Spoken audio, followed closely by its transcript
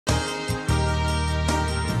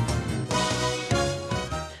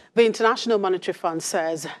The International Monetary Fund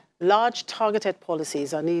says large targeted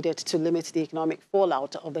policies are needed to limit the economic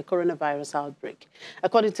fallout of the coronavirus outbreak.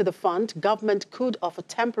 According to the fund, government could offer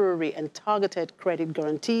temporary and targeted credit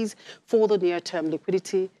guarantees for the near-term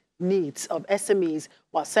liquidity needs of SMEs,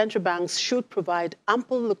 while central banks should provide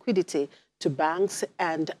ample liquidity to banks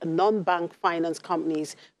and non-bank finance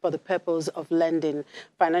companies for the purpose of lending.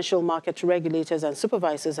 Financial market regulators and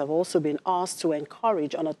supervisors have also been asked to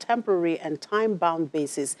encourage, on a temporary and time-bound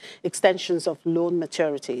basis, extensions of loan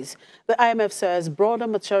maturities. The IMF says broader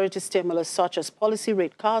maturity stimulus such as policy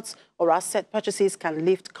rate cuts or asset purchases can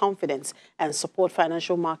lift confidence and support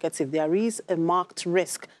financial markets if there is a marked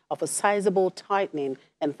risk of a sizable tightening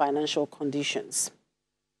in financial conditions.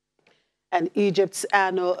 And Egypt's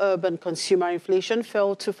annual urban consumer inflation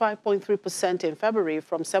fell to 5.3% in February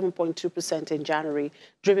from 7.2% in January,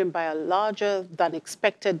 driven by a larger than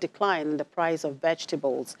expected decline in the price of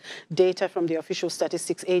vegetables. Data from the official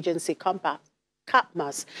statistics agency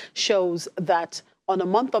CAPMAS shows that on a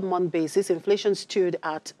month-on-month basis, inflation stood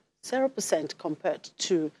at 0% compared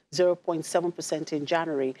to 0.7% in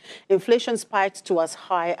January. Inflation spiked to as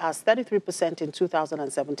high as 33% in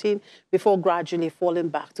 2017 before gradually falling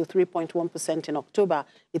back to 3.1% in October,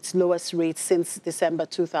 its lowest rate since December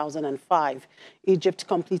 2005. Egypt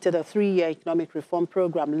completed a 3-year economic reform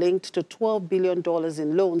program linked to $12 billion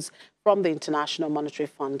in loans from the International Monetary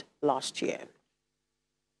Fund last year.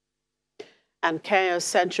 And Kenya's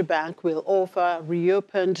central bank will offer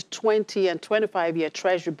reopened 20 and 25-year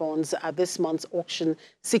treasury bonds at this month's auction,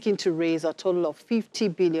 seeking to raise a total of 50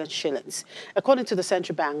 billion shillings. According to the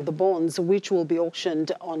central bank, the bonds, which will be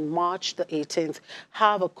auctioned on March the 18th,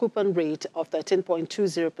 have a coupon rate of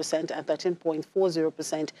 13.20% and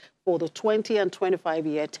 13.40% for the 20 and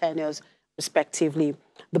 25-year tenures, respectively.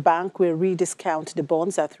 The bank will rediscount the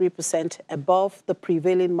bonds at 3% above the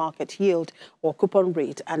prevailing market yield or coupon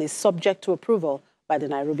rate and is subject to approval by the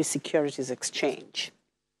Nairobi Securities Exchange.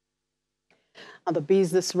 And the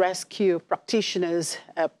business rescue practitioners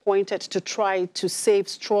appointed to try to save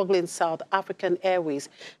struggling South African Airways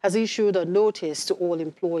has issued a notice to all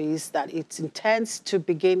employees that it intends to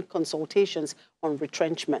begin consultations on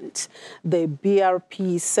retrenchment. The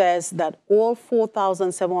BRP says that all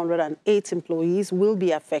 4,708 employees will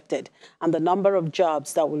be affected, and the number of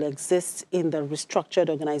jobs that will exist in the restructured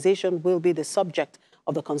organization will be the subject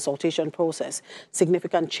of the consultation process.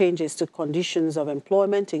 Significant changes to conditions of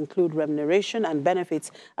employment, include remuneration and benefits,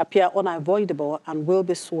 appear unavoidable and will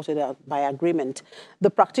be sorted out by agreement. The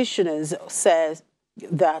practitioners say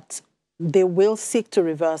that they will seek to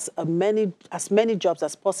reverse as many jobs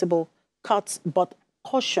as possible cuts, but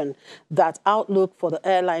caution that outlook for the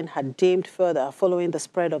airline had dimmed further following the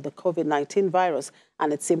spread of the COVID-19 virus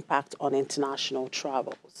and its impact on international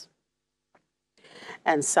travels.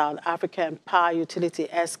 And South African power utility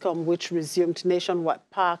Eskom, which resumed nationwide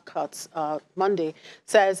power cuts Monday,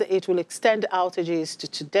 says it will extend outages to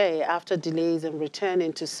today after delays in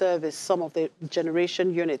returning to service some of the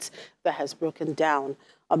generation units that has broken down.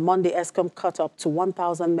 On Monday, Eskom cut up to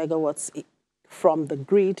 1,000 megawatts from the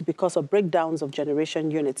grid because of breakdowns of generation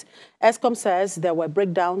units. Eskom says there were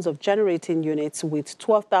breakdowns of generating units with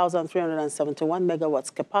 12,371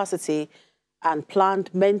 megawatts capacity and planned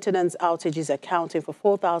maintenance outages accounting for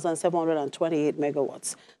 4,728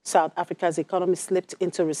 megawatts. South Africa's economy slipped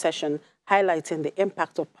into recession, highlighting the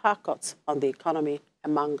impact of power cuts on the economy,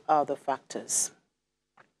 among other factors.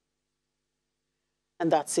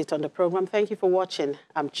 And that's it on the program. Thank you for watching.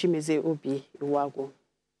 I'm Chimize Obi Iwagu.